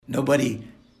nobody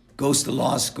goes to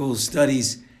law school,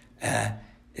 studies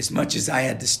as much as I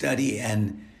had to study,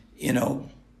 and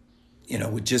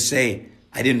would just say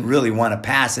I didn't really want to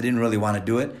pass. I didn't really want to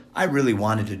do it. I really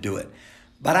wanted to do it.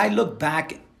 But I look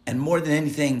back, and more than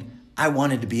anything, I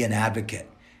wanted to be an advocate.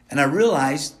 And I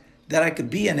realized that I could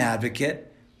be an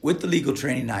advocate with the legal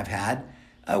training I've had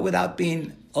without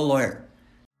being a lawyer.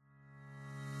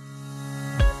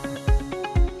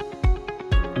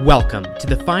 Welcome to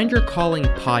the Find Your Calling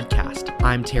podcast.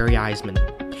 I'm Terry Eisman.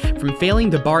 From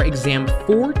failing the bar exam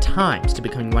 4 times to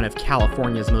becoming one of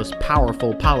California's most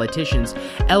powerful politicians,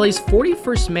 LA's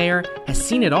 41st mayor has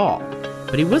seen it all.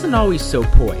 But he wasn't always so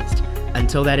poised.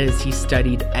 Until that is, he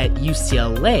studied at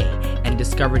UCLA and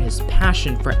discovered his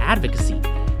passion for advocacy.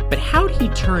 But how did he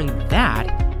turn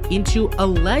that into a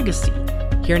legacy?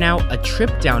 Here now, a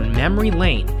trip down memory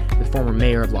lane with former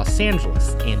mayor of Los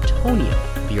Angeles, Antonio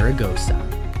Villaraigosa.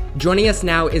 Joining us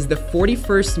now is the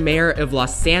 41st mayor of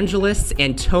Los Angeles,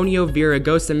 Antonio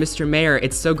Villaraigosa. Mr. Mayor,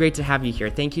 it's so great to have you here.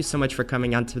 Thank you so much for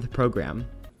coming onto the program.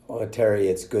 Well, Terry,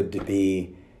 it's good to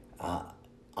be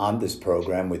on this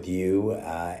program with you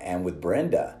and with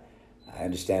Brenda. I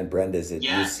understand Brenda's at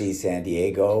UC San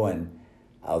Diego, and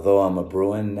although I'm a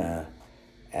Bruin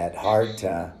at heart,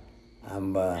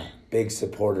 I'm a big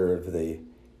supporter of the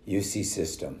UC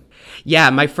system. Yeah,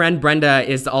 my friend Brenda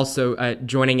is also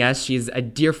joining us. She's a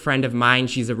dear friend of mine.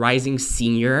 She's a rising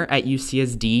senior at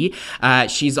UCSD.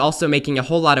 She's also making a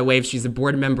whole lot of waves. She's a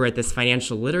board member at this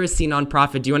financial literacy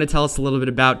nonprofit. Do you want to tell us a little bit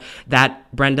about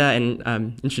that, Brenda,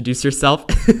 and introduce yourself?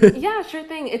 Yeah, sure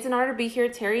thing. It's an honor to be here,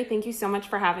 Terry. Thank you so much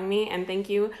for having me. And thank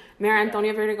you, Mayor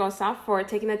Antonio Villaraigosa, for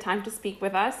taking the time to speak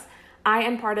with us. I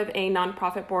am part of a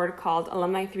nonprofit board called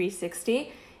Alumni360.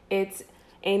 It's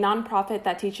a nonprofit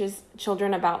that teaches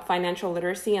children about financial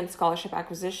literacy and scholarship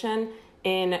acquisition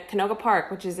in Canoga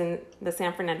Park, which is in the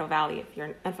San Fernando Valley, if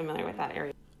you're unfamiliar with that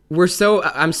area.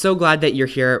 I'm so glad that you're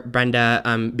here,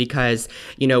 Brenda, because,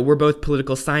 we're both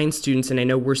political science students, and I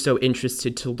know we're so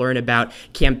interested to learn about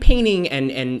campaigning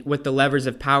and what the levers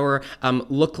of power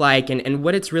look like and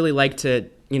what it's really like to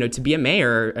be a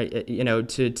mayor,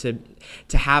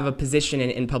 to have a position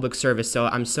in public service. So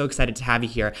I'm so excited to have you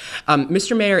here.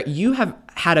 Mr. Mayor, you have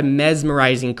had a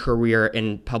mesmerizing career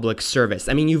in public service.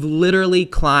 I mean, you've literally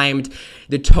climbed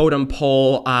the totem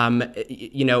pole,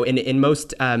 in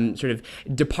most sort of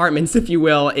departments, if you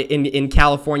will, in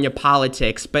California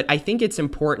politics. But I think it's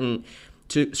important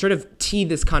to sort of tee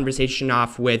this conversation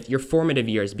off with your formative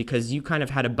years, because you kind of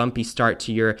had a bumpy start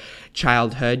to your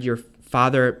childhood. Your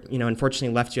father,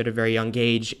 unfortunately left you at a very young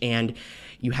age, and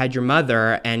you had your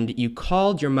mother, and you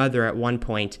called your mother at one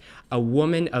point a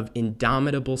woman of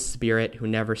indomitable spirit who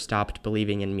never stopped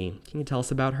believing in me. Can you tell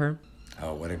us about her?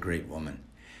 Oh, what a great woman.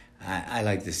 I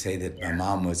like to say that my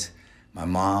mom was my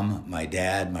mom, my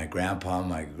dad, my grandpa,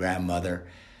 my grandmother.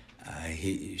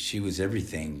 She was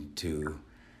everything to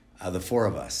the 4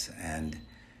 of us. And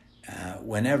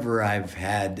whenever I've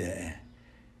had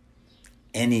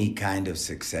any kind of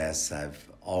success, I've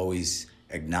always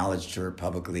acknowledged her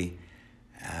publicly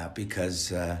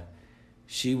because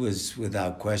she was,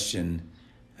 without question,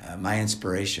 my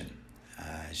inspiration.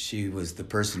 She was the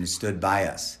person who stood by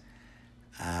us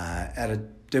at a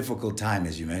difficult time,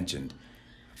 as you mentioned.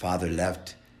 Father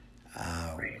left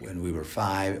when we were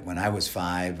 5. When I was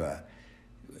 5,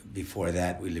 before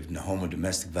that, we lived in a home of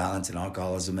domestic violence and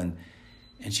alcoholism, and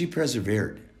she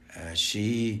persevered.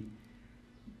 She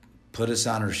put us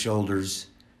on her shoulders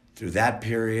through that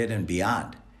period and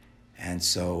beyond. And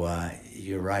so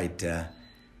you're right.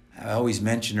 I always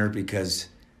mention her because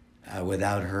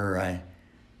without her,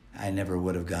 I never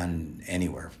would have gone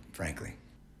anywhere, frankly.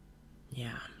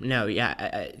 Yeah. No,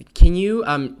 yeah. Can you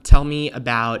tell me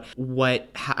about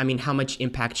how much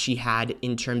impact she had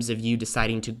in terms of you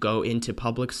deciding to go into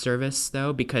public service,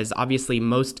 though? Because obviously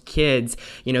most kids,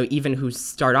 even who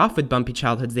start off with bumpy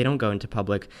childhoods, they don't go into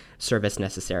public service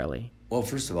necessarily. Well,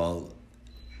 first of all,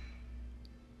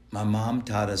 my mom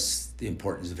taught us the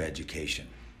importance of education.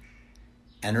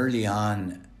 And early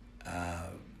on,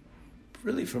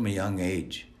 really from a young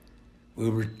age, we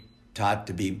were taught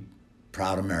to be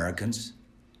proud Americans,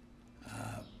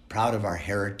 proud of our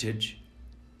heritage,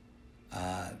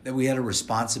 that we had a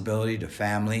responsibility to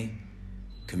family,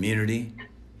 community,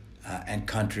 and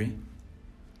country.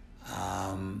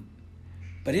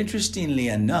 But interestingly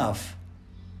enough,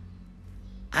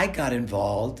 I got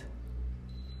involved,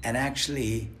 and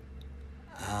actually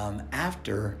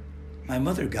after my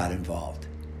mother got involved.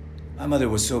 My mother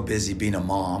was so busy being a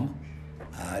mom,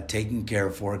 taking care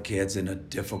of 4 kids in a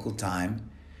difficult time.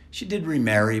 She did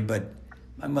remarry, but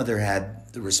my mother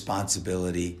had the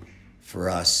responsibility for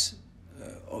us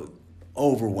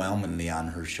overwhelmingly on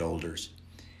her shoulders.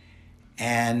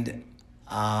 And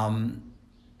I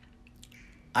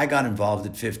got involved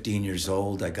at 15 years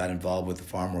old. I got involved with the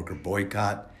farm worker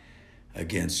boycott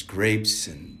against grapes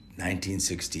in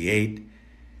 1968.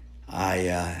 I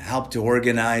helped to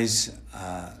organize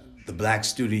the Black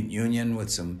Student Union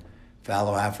with some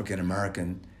fellow African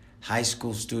American high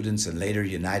school students and later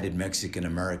United Mexican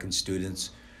American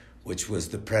students, which was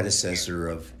the predecessor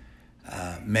of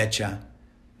MECHA,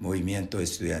 Movimiento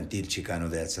Estudiantil Chicano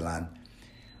de Aztlán.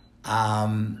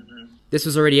 This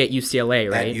was already at UCLA,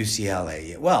 right? At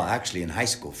UCLA. Well, actually in high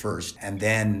school first, and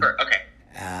then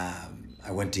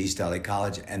I went to East LA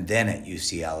College, and then at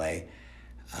UCLA,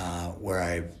 where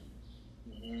I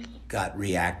got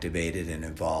reactivated and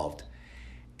involved.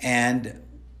 And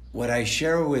what I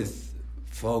share with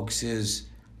folks is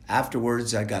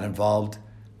afterwards I got involved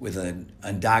with an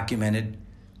undocumented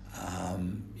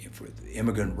for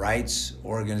immigrant rights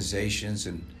organizations,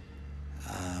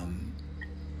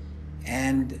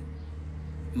 and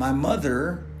my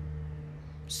mother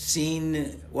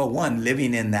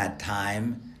living in that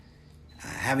time,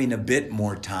 having a bit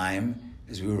more time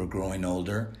as we were growing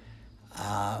older,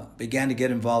 began to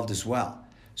get involved as well.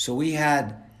 So we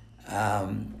had a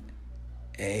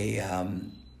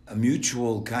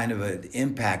mutual kind of an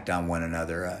impact on one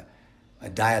another, a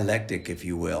dialectic, if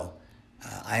you will.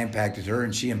 I impacted her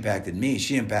and she impacted me.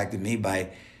 She impacted me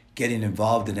by getting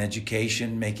involved in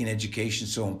education, making education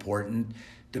so important,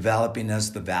 developing us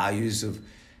the values of,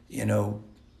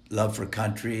 love for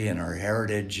country and our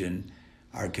heritage and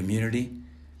our community.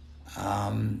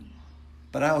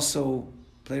 But I also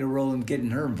played a role in getting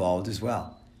her involved as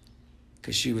well,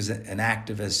 because she was an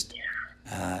activist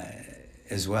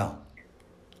as well.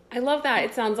 I love that.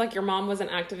 It sounds like your mom was an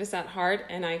activist at heart,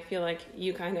 and I feel like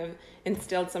you kind of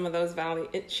instilled some of those values.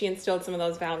 She instilled some of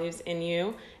those values in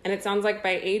you, and it sounds like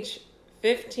by age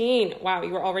 15, wow,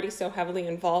 you were already so heavily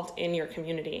involved in your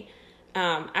community.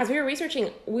 As we were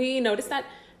researching, we noticed that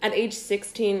at age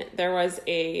 16, there was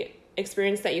a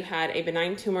experience that you had a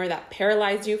benign tumor that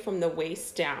paralyzed you from the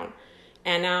waist down.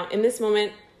 And now in this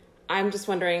moment, I'm just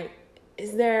wondering,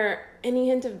 is there any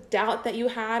hint of doubt that you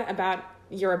had about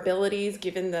your abilities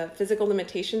given the physical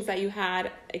limitations that you had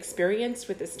experienced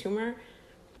with this tumor?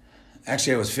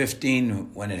 Actually, I was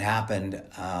 15 when it happened.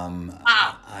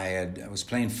 Wow. I was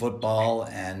playing football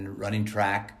and running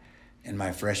track in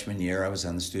my freshman year. I was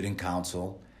on the student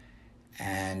council,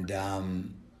 and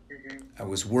I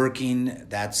was working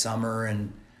that summer,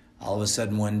 and all of a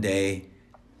sudden one day,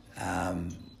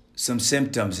 some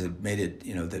symptoms had made it,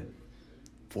 that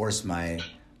forced my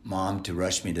mom to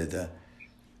rush me to the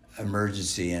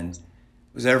emergency, and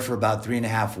was there for about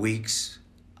 3.5 weeks.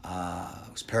 I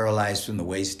was paralyzed from the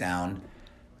waist down,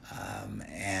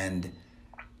 and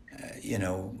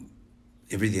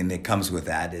everything that comes with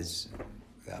that is,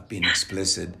 without being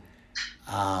explicit.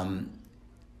 And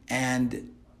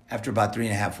after about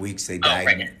 3.5 weeks,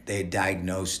 they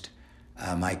diagnosed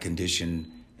my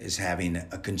condition as having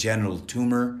a congenital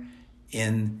tumor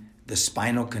in the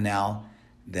spinal canal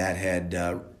that had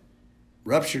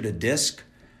ruptured a disc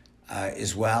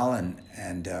as well,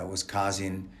 and was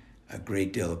causing a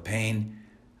great deal of pain,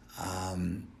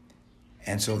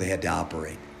 and so they had to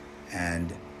operate.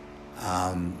 And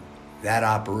that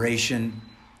operation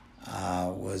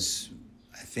was,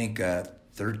 I think, a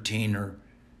 13 or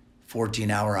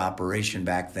 14-hour operation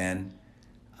back then.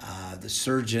 The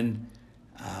surgeon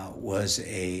was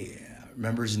I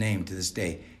remember his name to this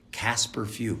day, Casper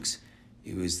Fuchs.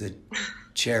 He was the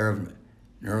chair of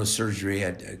neurosurgery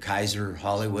at Kaiser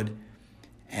Hollywood,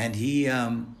 and he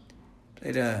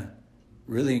played a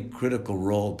really critical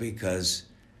role because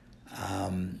I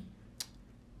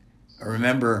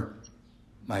remember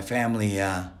my family,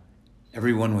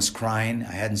 everyone was crying.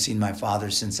 I hadn't seen my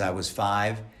father since I was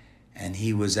 5, and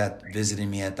he was visiting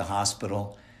me at the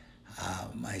hospital.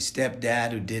 My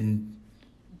stepdad, who didn't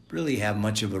really have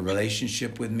much of a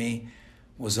relationship with me,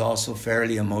 was also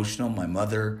fairly emotional. My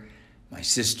mother, my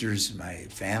sisters, my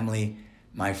family,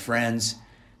 my friends.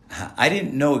 I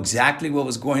didn't know exactly what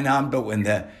was going on, but when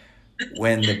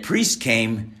the priest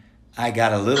came, I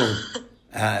got a little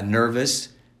nervous.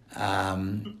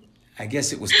 I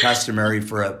guess it was customary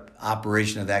for an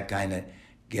operation of that kind to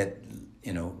get,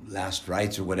 last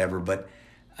rites or whatever. But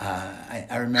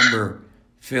I remember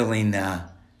feeling,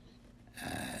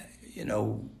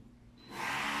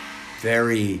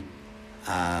 very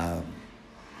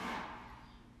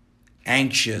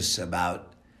anxious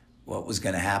about what was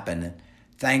going to happen. And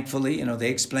thankfully, they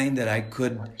explained that I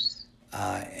could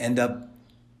end up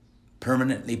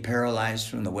permanently paralyzed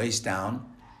from the waist down,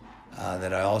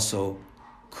 that I also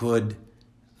could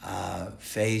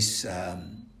face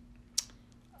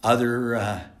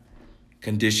other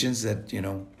conditions that,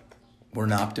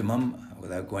 weren't optimum,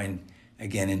 without going,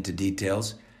 again, into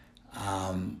details.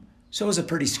 So it was a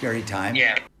pretty scary time.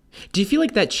 Yeah. Do you feel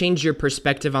like that changed your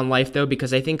perspective on life, though?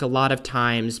 Because I think a lot of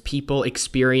times people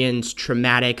experience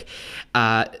traumatic,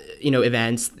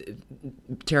 events,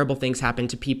 terrible things happen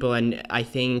to people, and I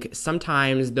think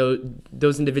sometimes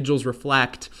those individuals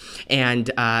reflect, and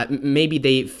maybe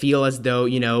they feel as though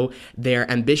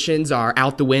their ambitions are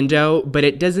out the window. But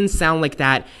it doesn't sound like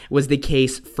that was the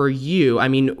case for you. I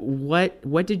mean,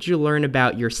 what did you learn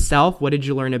about yourself? What did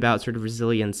you learn about sort of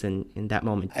resilience in that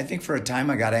moment? I think for a time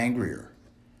I got angrier.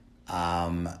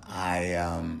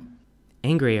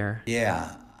 Angrier.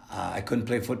 Yeah, I couldn't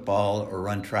play football or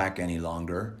run track any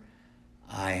longer.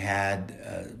 I had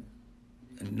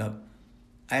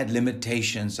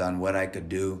limitations on what I could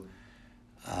do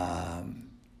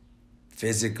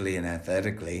physically and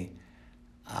athletically.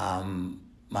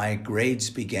 My grades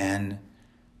began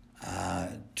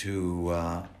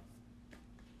to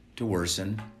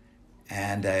worsen,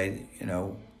 and I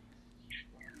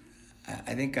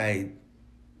think I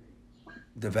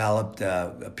developed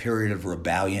a period of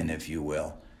rebellion, if you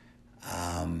will,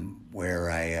 where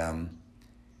I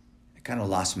kind of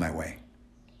lost my way.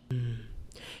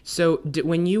 So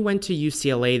when you went to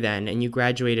UCLA then, and you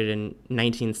graduated in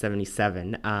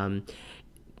 1977,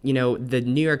 the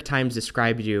New York Times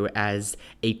described you as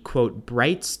a, quote,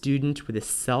 bright student with a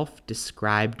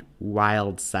self-described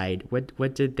wild side.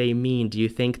 What did they mean? Do you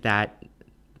think that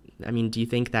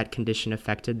condition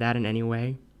affected that in any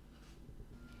way?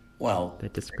 Well,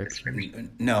 that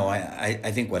description. No,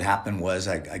 I think what happened was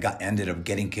I ended up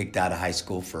getting kicked out of high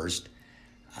school first,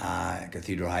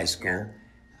 Cathedral High School.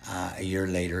 A year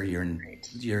later,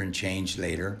 year and change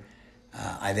later,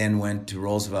 I then went to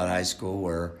Roosevelt High School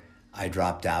where I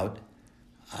dropped out.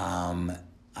 I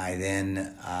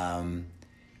then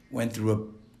went through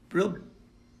a real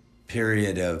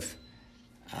period of,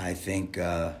 I think,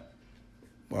 where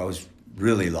I was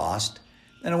really lost.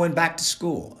 Then I went back to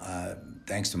school.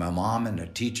 Thanks to my mom and a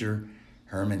teacher,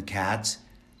 Herman Katz,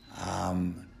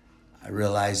 I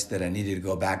realized that I needed to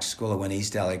go back to school. I went to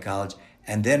East LA College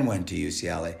and then went to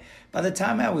UCLA. By the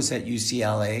time I was at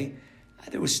UCLA,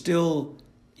 there was still,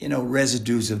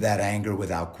 residues of that anger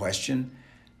without question.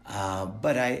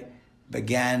 But I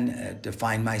began to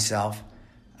find myself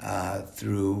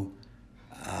through,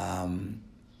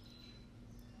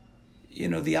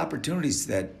 the opportunities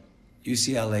that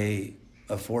UCLA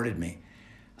afforded me.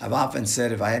 I've often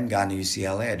said if I hadn't gone to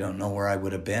UCLA, I don't know where I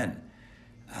would have been.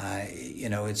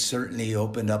 It certainly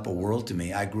opened up a world to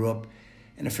me. I grew up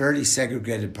in a fairly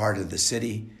segregated part of the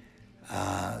city.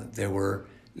 There were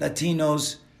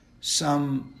Latinos,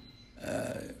 some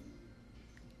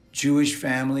Jewish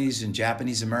families and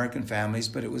Japanese American families,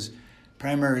 but it was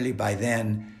primarily by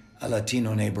then a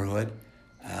Latino neighborhood.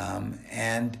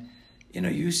 And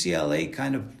UCLA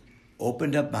kind of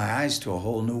opened up my eyes to a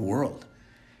whole new world.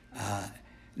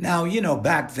 Now,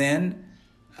 back then,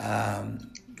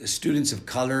 the students of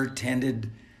color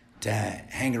tended to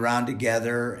hang around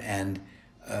together and,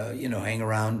 hang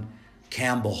around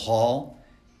Campbell Hall,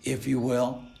 if you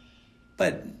will.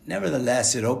 But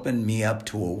nevertheless, it opened me up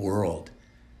to a world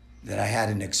that I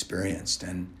hadn't experienced.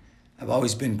 And I've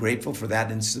always been grateful for that.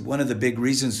 And it's one of the big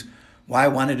reasons why I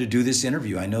wanted to do this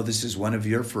interview. I know this is one of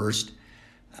your first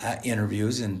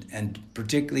interviews, and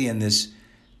particularly in this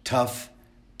tough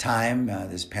time,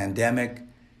 this pandemic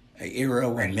era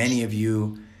when many of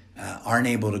you aren't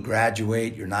able to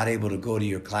graduate, you're not able to go to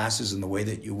your classes in the way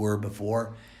that you were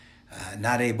before,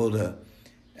 not able to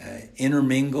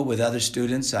intermingle with other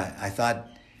students. I thought,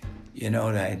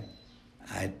 that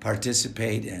I'd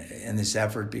participate in this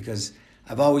effort because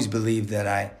I've always believed that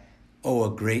I owe a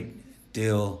great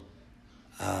deal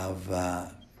of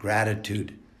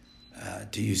gratitude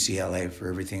to UCLA for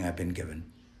everything I've been given.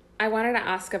 I wanted to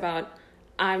ask about,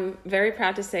 I'm very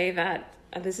proud to say that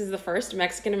this is the first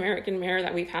Mexican-American mayor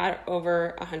that we've had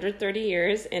over 130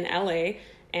 years in LA.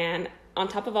 And on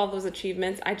top of all those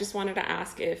achievements, I just wanted to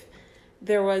ask if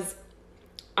there was,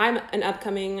 I'm an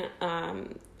upcoming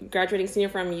graduating senior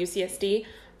from UCSD,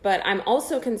 but I'm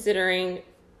also considering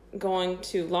going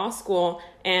to law school.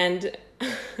 And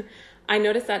I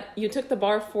noticed that you took the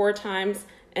bar 4 times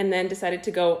and then decided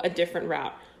to go a different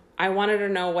route. I wanted to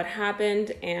know what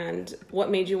happened and what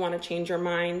made you want to change your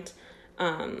mind.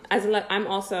 I'm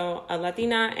also a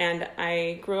Latina, and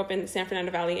I grew up in the San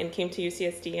Fernando Valley and came to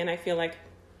UCSD, and I feel like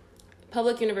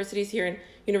public universities here and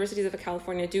universities of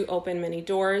California do open many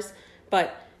doors,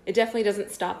 but it definitely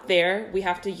doesn't stop there. We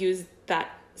have to use that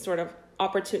sort of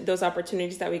those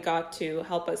opportunities that we got to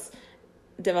help us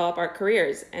develop our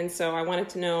careers. And so I wanted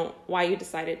to know why you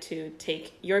decided to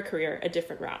take your career a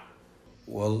different route.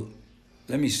 Well,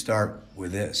 let me start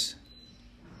with this.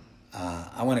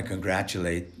 I want to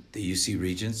congratulate the UC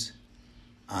Regents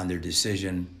on their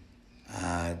decision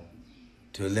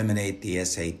to eliminate the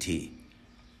SAT.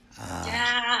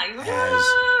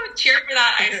 Cheer for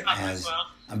that. I saw as well.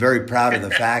 I'm very proud of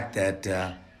the fact that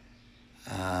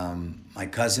my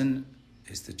cousin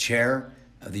is the chair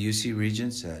of the UC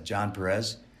Regents, John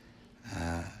Perez.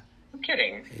 I'm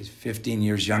kidding. He's 15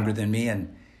 years younger than me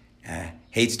and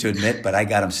hates to admit, but I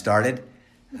got him started.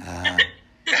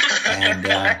 And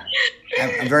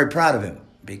I'm very proud of him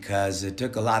because it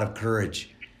took a lot of courage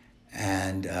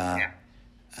and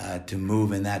to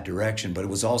move in that direction, but it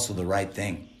was also the right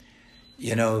thing.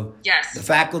 You know, yes. The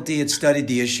faculty had studied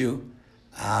the issue,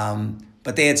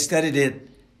 but they had studied it,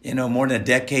 more than a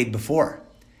decade before.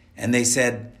 And they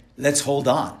said, let's hold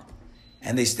on.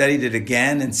 And they studied it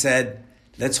again and said,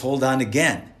 let's hold on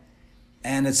again.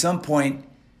 And at some point,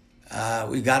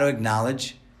 we got to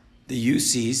acknowledge the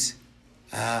UCs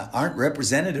aren't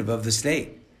representative of the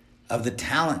state, of the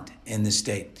talent in the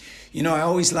state. I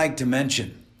always like to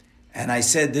mention, and I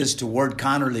said this to Ward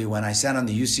Connerly when I sat on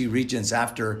the UC Regents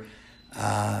after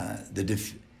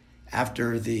the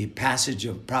passage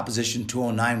of Proposition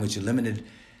 209, which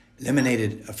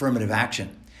eliminated affirmative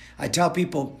action. I tell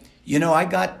people, I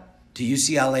got to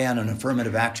UCLA on an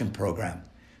affirmative action program.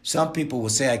 Some people will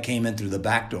say I came in through the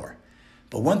back door.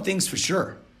 But one thing's for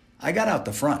sure, I got out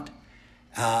the front.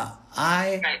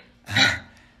 I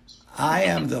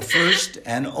am the first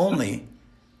and only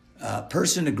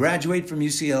person to graduate from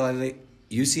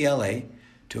UCLA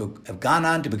to have gone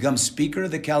on to become Speaker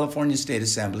of the California State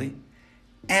Assembly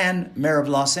and Mayor of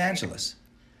Los Angeles.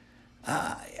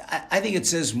 I think it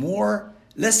says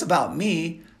less about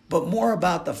me, but more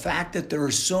about the fact that there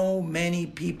are so many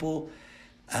people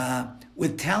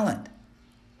with talent,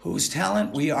 whose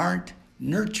talent we aren't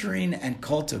nurturing and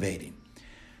cultivating.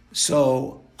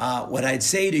 So what I'd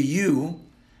say to you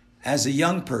as a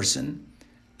young person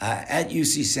at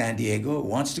UC San Diego who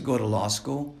wants to go to law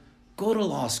school, go to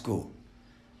law school.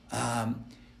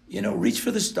 Reach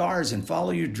for the stars and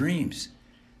follow your dreams.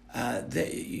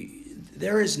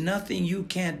 There is nothing you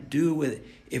can't do with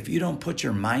if you don't put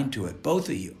your mind to it, both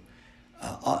of you.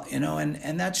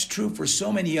 And that's true for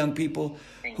so many young people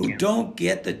who don't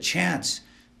get the chance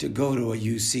to go to a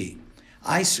UC.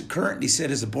 I currently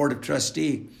sit as a board of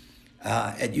trustee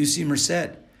at UC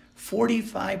Merced,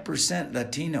 45%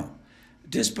 Latino,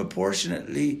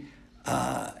 disproportionately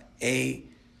a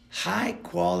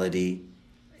high-quality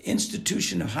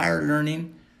institution of higher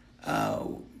learning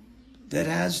that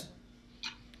has,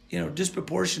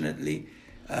 disproportionately,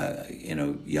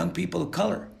 young people of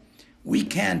color. We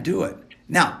can do it.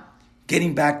 Now,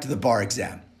 getting back to the bar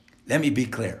exam, let me be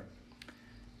clear.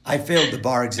 I failed the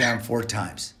bar exam 4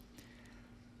 times.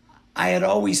 I had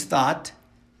always thought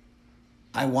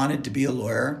I wanted to be a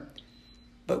lawyer,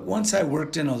 but once I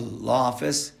worked in a law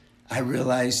office, I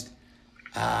realized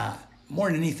more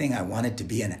than anything, I wanted to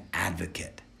be an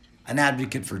advocate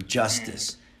for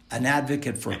justice, an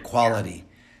advocate for equality,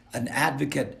 an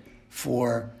advocate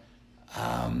for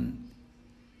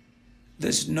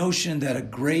this notion that a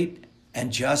great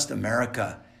and just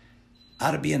America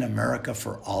ought to be an America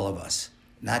for all of us,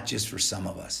 not just for some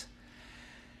of us.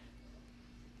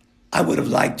 I would have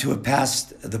liked to have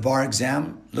passed the bar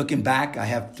exam. Looking back, I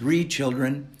have 3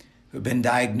 children who've been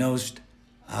diagnosed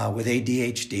with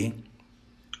ADHD,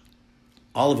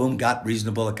 all of whom got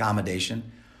reasonable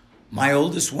accommodation. My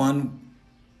oldest one,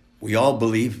 we all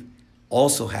believe,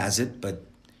 also has it, but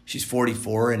she's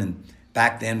 44, and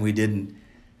back then we didn't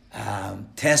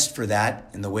test for that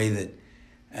in the way that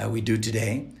we do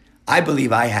today. I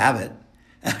believe I have it.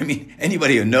 I mean,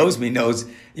 anybody who knows me knows,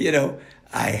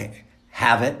 I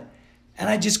have it. And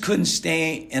I just couldn't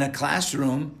stay in a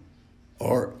classroom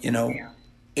or,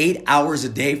 8 hours a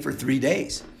day for 3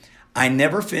 days. I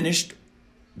never finished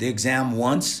the exam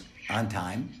once on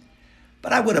time,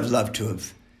 but I would have loved to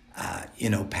have,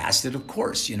 passed it, of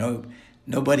course.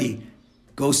 Nobody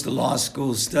goes to law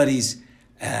school, studies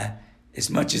as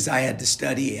much as I had to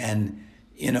study and,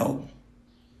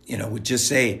 would just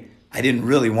say, I didn't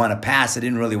really want to pass. I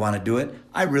didn't really want to do it.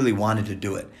 I really wanted to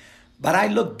do it. But I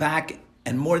look back,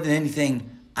 and more than anything,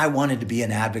 I wanted to be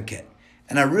an advocate.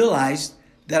 And I realized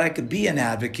that I could be an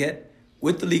advocate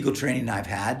with the legal training I've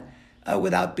had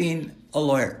without being a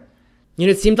lawyer.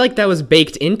 It seemed like that was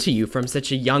baked into you from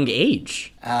such a young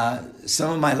age.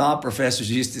 Some of my law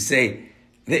professors used to say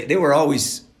they were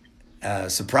always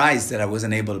surprised that I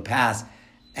wasn't able to pass,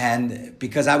 and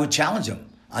because I would challenge them.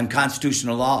 on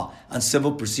constitutional law, on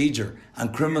civil procedure,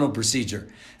 on criminal procedure.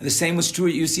 And the same was true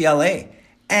at UCLA.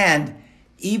 And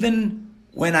even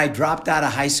when I dropped out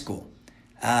of high school,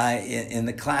 in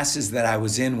the classes that I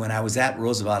was in when I was at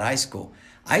Roosevelt High School,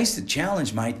 I used to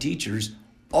challenge my teachers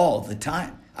all the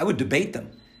time. I would debate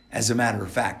them, as a matter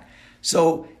of fact.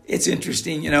 So it's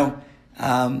interesting,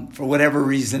 for whatever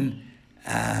reason,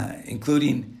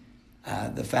 including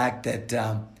the fact that,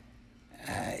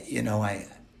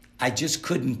 I just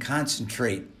couldn't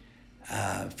concentrate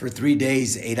for 3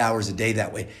 days, 8 hours a day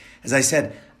that way. As I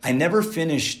said, I never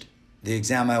finished the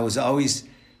exam. I was always,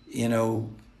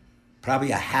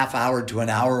 probably a half hour to an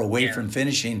hour away from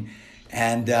finishing.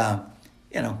 And,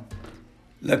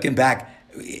 looking back,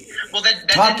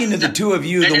 talking to the two of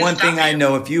you, the one thing I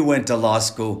know, if you went to law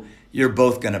school, you're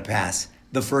both going to pass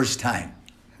the first time.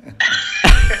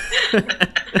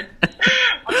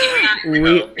 We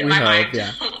hope,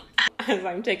 yeah. As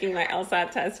I'm taking my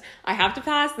LSAT test, I have to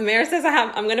pass. The mayor says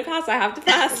I'm going to pass. I have to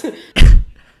pass.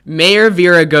 Mayor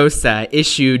Villaraigosa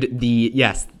issued the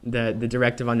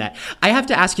directive on that. I have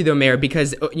to ask you though, Mayor,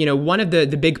 because one of the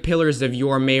big pillars of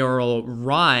your mayoral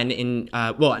run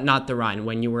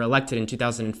when you were elected in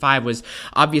 2005 was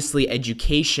obviously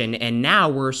education, and now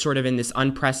we're sort of in this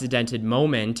unprecedented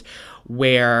moment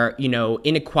where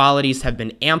inequalities have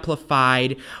been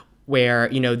amplified, where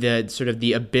the sort of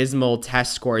the abysmal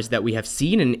test scores that we have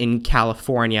seen in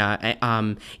California,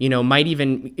 might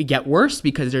even get worse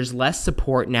because there's less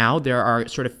support now. There are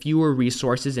sort of fewer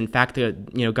resources. In fact,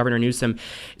 Governor Newsom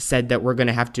said that we're going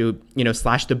to have to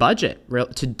slash the budget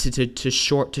to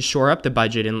shore up the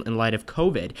budget in light of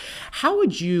COVID. How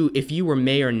would you, if you were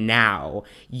mayor now,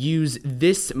 use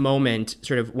this moment,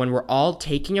 sort of when we're all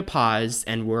taking a pause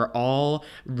and we're all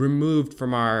removed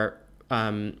from our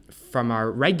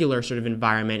regular sort of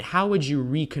environment, how would you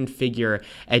reconfigure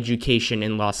education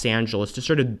in Los Angeles to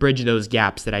sort of bridge those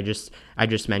gaps that I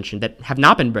just mentioned that have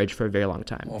not been bridged for a very long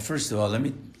time? Well, first of all, let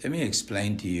me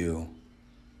explain to you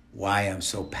why I'm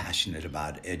so passionate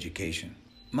about education.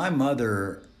 My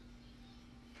mother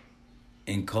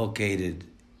inculcated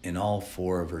in all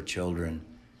four of her children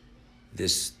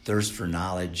this thirst for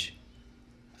knowledge,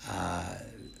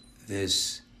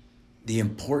 the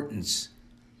importance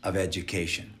of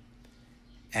education.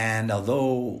 And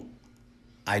although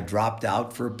I dropped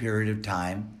out for a period of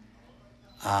time,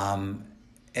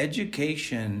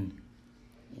 education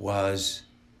was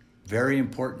very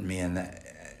important to me.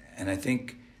 And I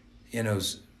think,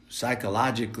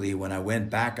 psychologically, when I went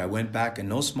back in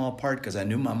no small part because I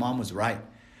knew my mom was right.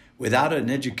 Without an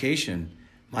education,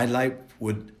 my life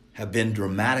would have been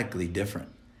dramatically different.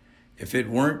 If it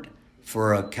weren't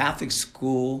for a Catholic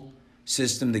school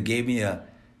system that gave me a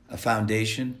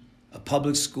foundation, a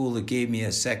public school that gave me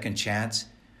a second chance,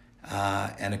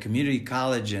 and a community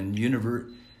college and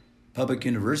public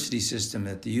university system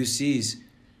at the UCs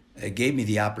gave me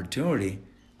the opportunity,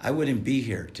 I wouldn't be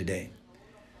here today.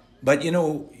 But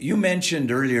you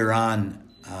mentioned earlier on,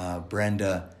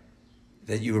 Brenda,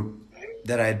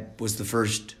 that I was the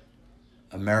first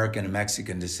American and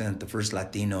Mexican descent, the first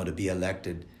Latino to be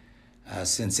elected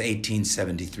since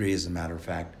 1873, as a matter of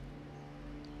fact.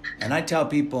 And I tell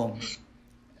people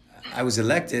I was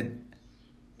elected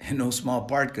in no small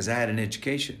part because I had an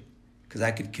education, because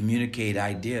I could communicate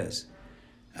ideas,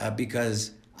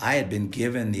 because I had been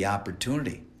given the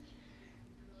opportunity.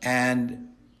 And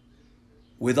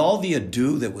with all the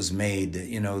ado that was made,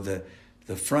 the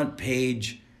front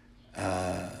page,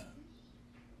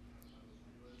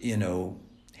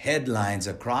 headlines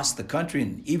across the country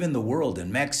and even the world,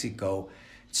 in Mexico,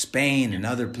 Spain, and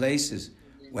other places,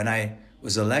 when I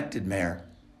was elected mayor,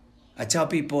 I tell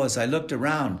people as I looked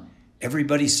around,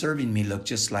 everybody serving me looked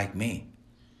just like me.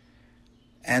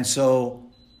 And so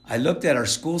I looked at our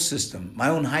school system, my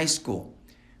own high school.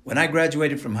 When I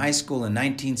graduated from high school in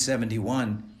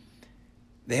 1971,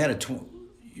 they had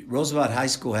Roosevelt High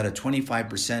School had a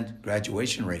 25%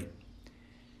 graduation rate.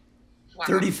 Wow.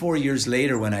 34 years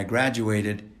later, when I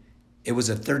graduated, it was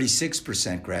a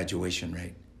 36% graduation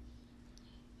rate.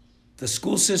 The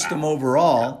school system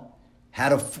overall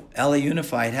LA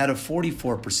Unified had a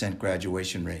 44%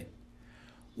 graduation rate.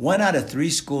 1 out of 3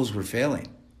 schools were failing.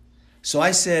 So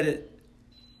I said,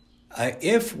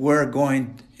 if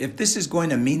this is going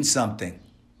to mean something,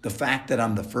 the fact that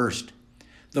I'm the first,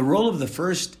 the role of the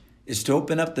first is to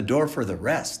open up the door for the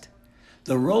rest.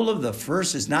 The role of the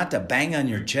first is not to bang on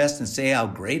your chest and say how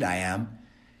great I am.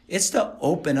 It's to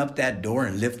open up that door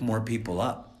and lift more people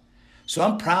up. So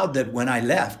I'm proud that when I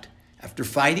left, after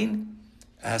fighting,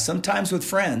 sometimes with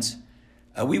friends,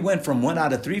 we went from 1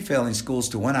 out of 3 failing schools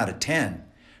to 1 out of 10,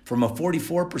 from a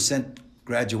 44%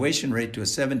 graduation rate to a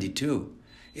 72.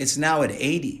 It's now at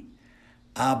 80.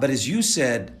 But as you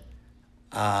said,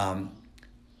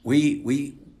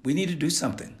 we need to do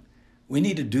something. We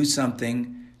need to do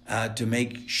something to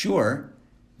make sure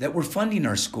that we're funding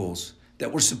our schools,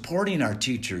 that we're supporting our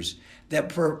teachers,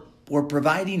 that we're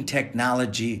providing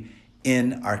technology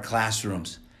in our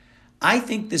classrooms. I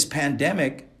think this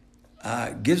pandemic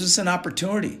gives us an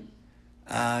opportunity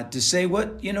to say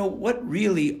what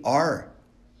really are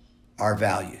our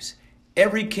values.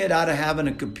 Every kid ought to have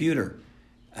a computer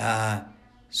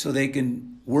so they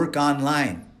can work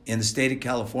online in the state of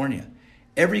California.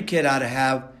 Every kid ought to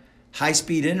have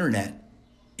high-speed internet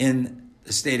in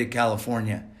the state of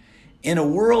California. In a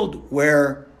world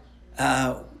where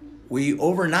we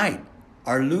overnight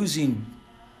are losing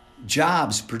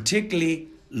jobs, particularly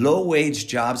low-wage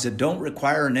jobs that don't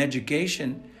require an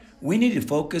education, we need to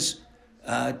focus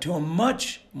to a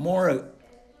much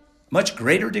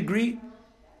greater degree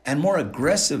and more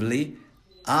aggressively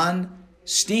on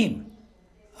STEAM.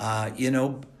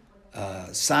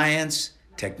 Science,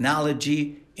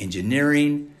 technology,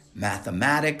 engineering,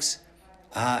 mathematics,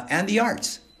 and the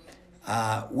arts.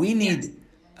 We need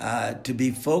to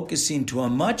be focusing to a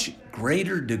much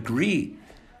greater degree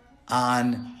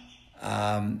on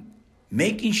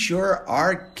making sure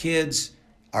our kids,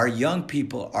 our young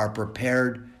people are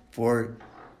prepared for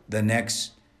the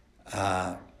next,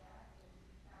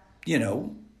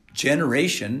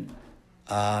 generation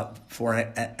for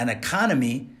an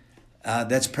economy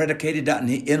that's predicated on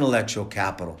intellectual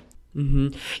capital. Mm-hmm.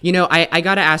 I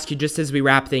got to ask you, just as we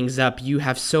wrap things up, you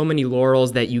have so many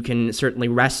laurels that you can certainly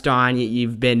rest on.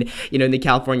 You've been, in the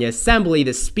California Assembly,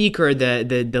 the speaker,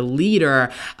 the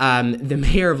leader, the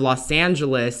mayor of Los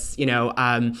Angeles,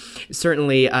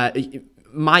 certainly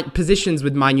positions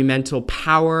with monumental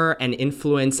power and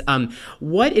influence.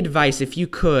 What advice, if you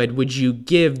could, would you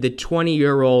give the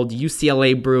 20-year-old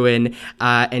UCLA Bruin,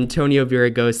 Antonio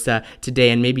Villaraigosa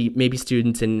today, and maybe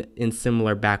students in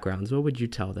similar backgrounds? What would you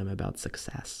tell them about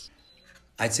success?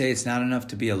 I'd say it's not enough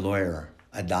to be a lawyer,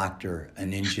 a doctor,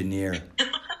 an engineer.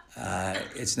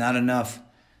 It's not enough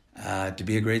to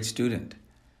be a great student.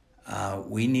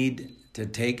 We need to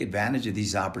take advantage of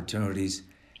these opportunities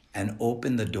and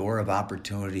open the door of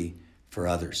opportunity for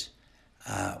others.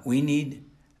 We need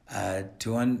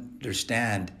to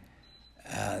understand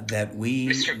that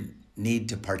we need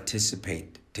to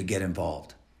participate, to get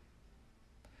involved,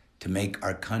 to make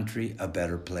our country a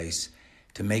better place,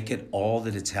 to make it all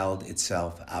that it's held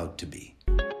itself out to be.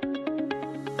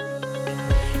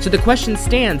 So the question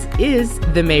stands, is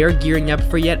the mayor gearing up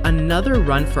for yet another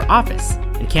run for office?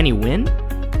 And can he win?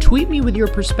 Tweet me with your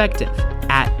perspective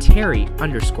at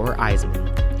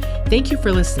Terry_Eisman. Thank you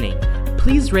for listening.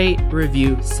 Please rate,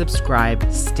 review,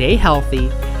 subscribe, stay healthy,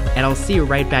 and I'll see you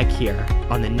right back here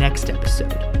on the next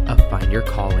episode of Find Your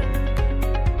Calling.